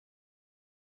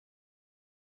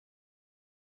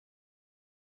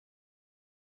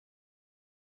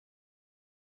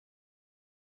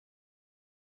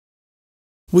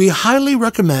We highly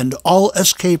recommend all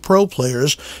SkPRO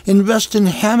players invest in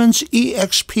Hammond's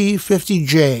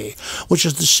EXP50J, which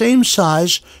is the same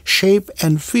size, shape,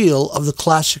 and feel of the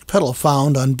classic pedal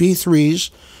found on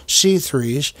B3s,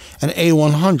 C3s, and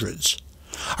A100s.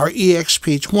 Our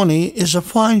EXP20 is a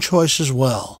fine choice as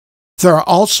well. There are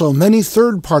also many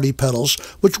third-party pedals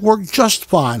which work just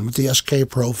fine with the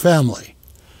SkPRO family.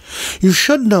 You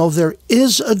should know there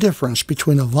is a difference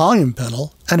between a volume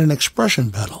pedal and an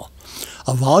expression pedal.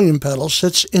 A volume pedal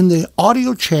sits in the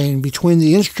audio chain between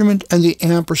the instrument and the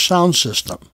amp or sound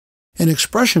system. An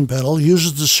expression pedal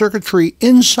uses the circuitry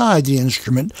inside the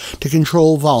instrument to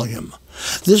control volume.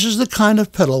 This is the kind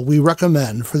of pedal we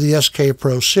recommend for the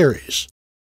SkPRO series.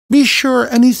 Be sure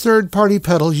any third-party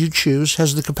pedal you choose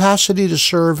has the capacity to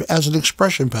serve as an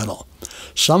expression pedal.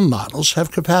 Some models have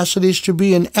capacities to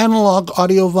be an analog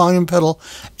audio volume pedal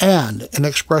and an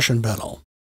expression pedal.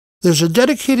 There's a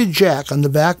dedicated jack on the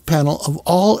back panel of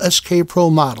all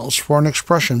SkPRO models for an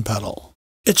expression pedal.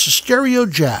 It's a stereo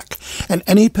jack, and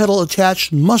any pedal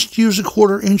attached must use a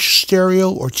 1/4-inch stereo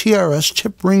or TRS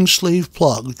tip ring sleeve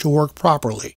plug to work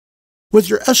properly. With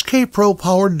your SkPRO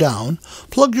powered down,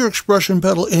 plug your expression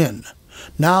pedal in.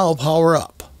 Now power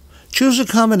up. Choose a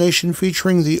combination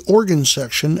featuring the organ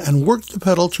section and work the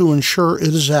pedal to ensure it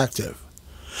is active.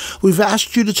 We've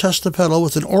asked you to test the pedal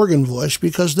with an organ voice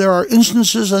because there are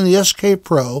instances on the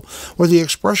SkPRO where the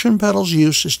expression pedal's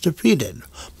use is defeated,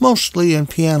 mostly in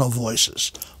piano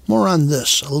voices. More on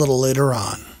this a little later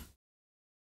on.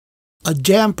 A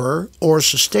damper, or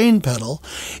sustain pedal,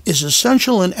 is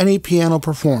essential in any piano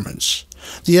performance.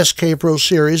 The SkPRO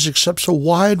series accepts a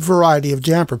wide variety of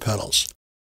damper pedals.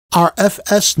 Our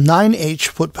FS9H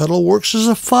foot pedal works as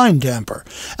a fine damper,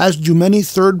 as do many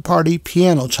third-party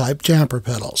piano-type damper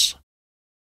pedals.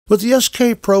 With the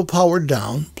SkPRO powered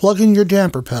down, plug in your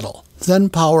damper pedal, then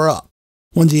power up.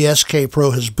 When the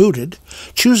SkPRO has booted,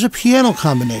 choose a piano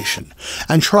combination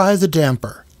and try the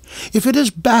damper. If it is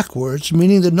backwards,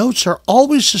 meaning the notes are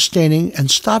always sustaining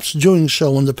and stops doing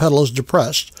so when the pedal is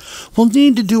depressed, we'll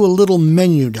need to do a little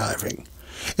menu diving.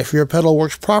 If your pedal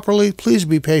works properly, please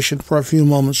be patient for a few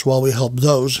moments while we help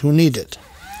those who need it.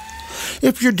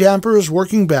 If your damper is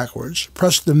working backwards,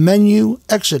 press the Menu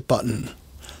Exit button.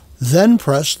 Then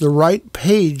press the right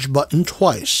Page button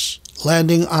twice,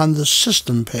 landing on the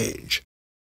System page.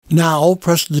 Now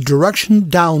press the Direction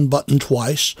Down button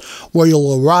twice, where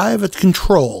you'll arrive at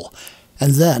Control,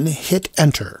 and then hit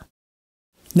Enter.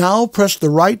 Now press the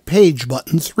right Page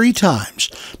button 3 times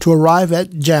to arrive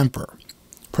at Damper.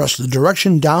 Press the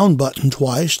Direction Down button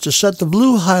twice to set the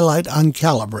blue highlight on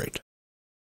Calibrate.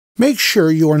 Make sure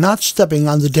you are not stepping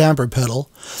on the damper pedal,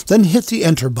 then hit the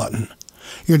Enter button.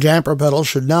 Your damper pedal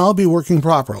should now be working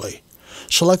properly.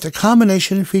 Select a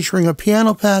combination featuring a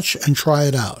piano patch and try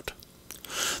it out.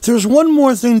 There's one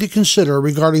more thing to consider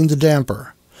regarding the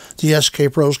damper. The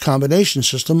SkPRO's combination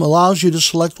system allows you to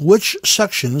select which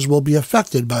sections will be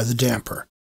affected by the damper.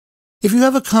 If you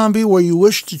have a combi where you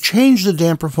wish to change the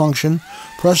damper function,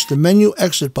 press the Menu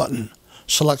Exit button,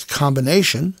 select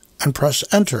Combination, and press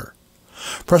Enter.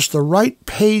 Press the right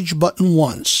Page button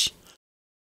once.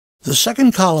 The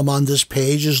second column on this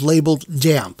page is labeled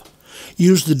Damp.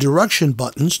 Use the Direction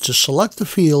buttons to select the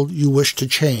field you wish to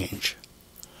change.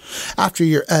 After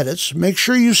your edits, make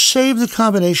sure you save the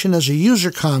combination as a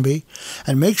user combi,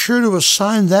 and make sure to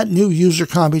assign that new user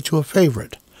combi to a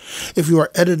favorite. If you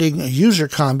are editing a user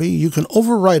combi, you can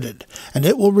overwrite it, and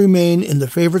it will remain in the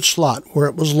favorite slot where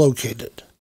it was located.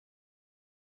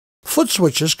 Foot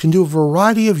switches can do a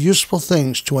variety of useful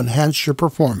things to enhance your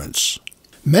performance.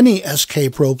 Many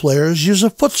SkPRO players use a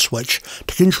foot switch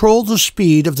to control the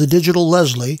speed of the digital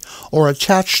Leslie or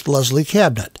attached Leslie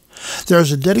cabinet. There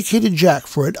is a dedicated jack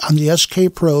for it on the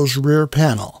SkPRO's rear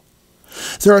panel.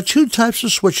 There are 2 types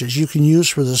of switches you can use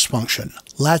for this function,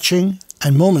 latching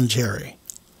and momentary.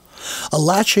 A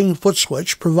latching foot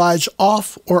switch provides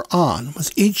off or on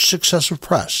with each successive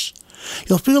press.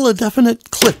 You'll feel a definite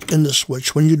click in the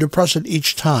switch when you depress it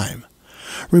each time.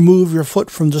 Remove your foot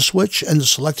from the switch and the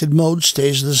selected mode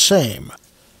stays the same.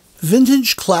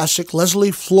 Vintage classic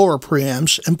Leslie floor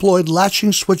preamps employed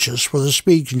latching switches for the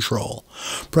speed control.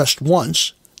 Pressed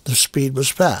once, the speed was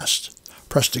fast.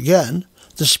 Pressed again,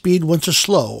 the speed went to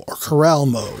slow or chorale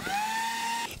mode.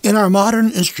 In our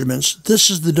modern instruments, this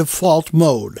is the default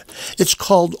mode. It's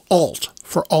called Alt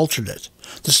for alternate.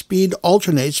 The speed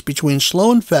alternates between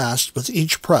slow and fast with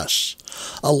each press.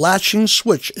 A latching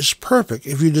switch is perfect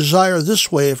if you desire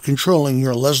this way of controlling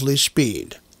your Leslie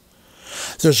speed.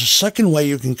 There's a second way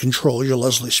you can control your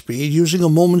Leslie speed using a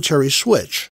momentary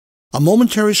switch. A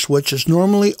momentary switch is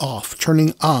normally off,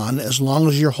 turning on as long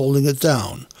as you're holding it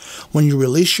down. When you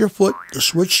release your foot, the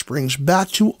switch springs back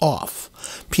to off.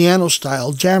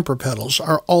 Piano-style damper pedals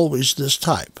are always this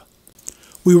type.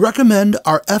 We recommend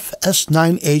our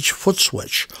FS9H foot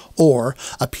switch, or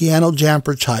a piano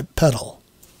damper type pedal.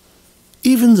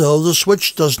 Even though the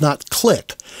switch does not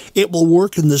click, it will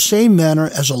work in the same manner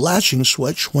as a latching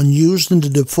switch when used in the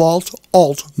default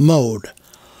Alt mode.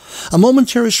 A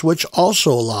momentary switch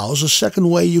also allows a second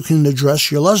way you can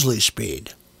address your Leslie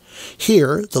speed.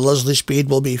 Here, the Leslie speed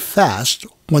will be fast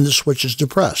when the switch is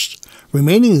depressed,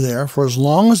 remaining there for as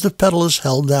long as the pedal is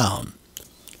held down.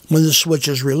 When the switch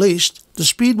is released, the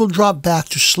speed will drop back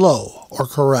to slow or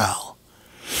corral.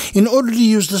 In order to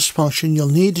use this function, you'll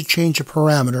need to change a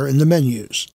parameter in the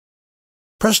menus.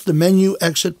 Press the menu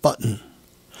exit button.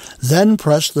 Then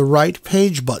press the right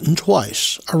page button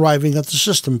twice, arriving at the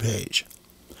system page.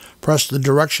 Press the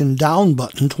direction down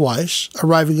button twice,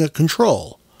 arriving at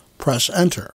control. Press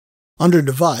enter. Under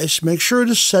device, make sure it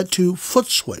is set to foot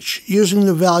switch, using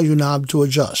the value knob to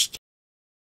adjust.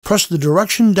 Press the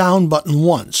direction down button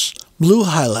once, blue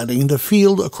highlighting the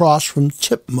field across from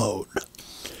tip mode.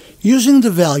 Using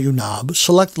the value knob,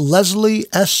 select Leslie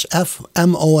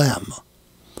SFMOM.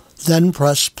 Then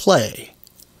press play.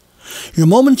 Your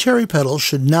momentary pedal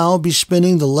should now be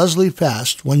spinning the Leslie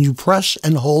fast when you press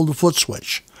and hold the foot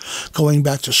switch, going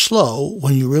back to slow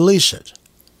when you release it.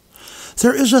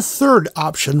 There is a third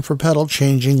option for pedal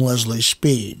changing Leslie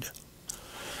speed.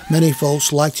 Many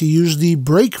folks like to use the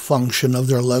brake function of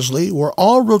their Leslie, where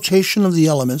all rotation of the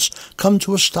elements come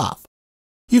to a stop.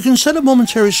 You can set a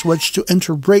momentary switch to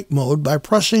enter brake mode by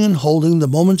pressing and holding the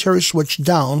momentary switch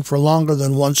down for longer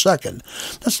than 1 second.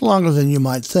 That's longer than you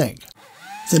might think.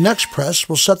 The next press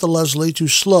will set the Leslie to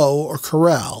slow or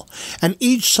corral, and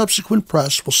each subsequent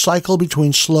press will cycle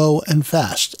between slow and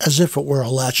fast, as if it were a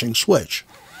latching switch.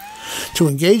 To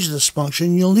engage this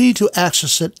function, you'll need to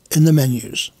access it in the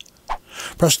menus.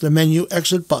 Press the menu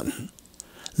exit button.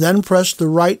 Then press the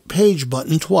right page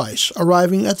button twice,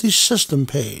 arriving at the system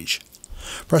page.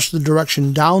 Press the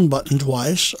direction down button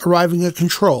twice, arriving at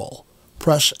control.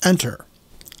 Press enter.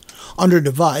 Under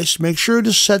device, make sure it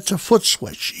is set to foot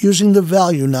switch, using the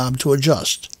value knob to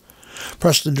adjust.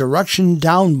 Press the direction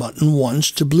down button once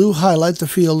to blue highlight the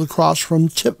field across from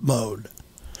tip mode.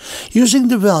 Using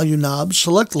the value knob,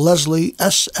 select Leslie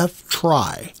SF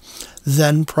Try,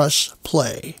 then press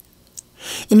play.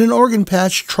 In an organ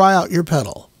patch, try out your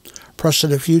pedal. Press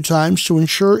it a few times to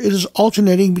ensure it is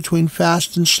alternating between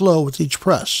fast and slow with each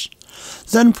press.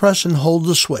 Then press and hold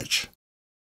the switch.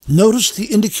 Notice the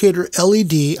indicator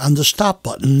LED on the stop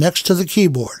button next to the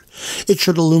keyboard. It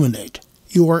should illuminate.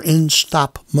 You are in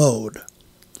stop mode.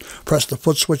 Press the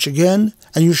foot switch again,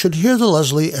 and you should hear the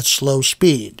Leslie at slow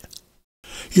speed.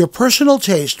 Your personal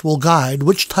taste will guide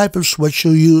which type of switch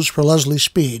you use for Leslie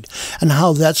speed and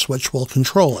how that switch will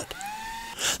control it.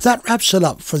 That wraps it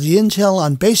up for the intel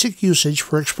on basic usage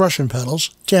for expression pedals,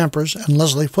 dampers, and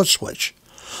Leslie foot switch.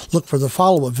 Look for the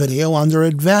follow-up video on their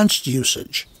advanced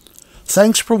usage.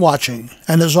 Thanks for watching,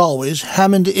 and as always,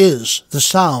 Hammond is the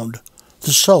sound,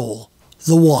 the soul,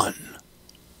 the one.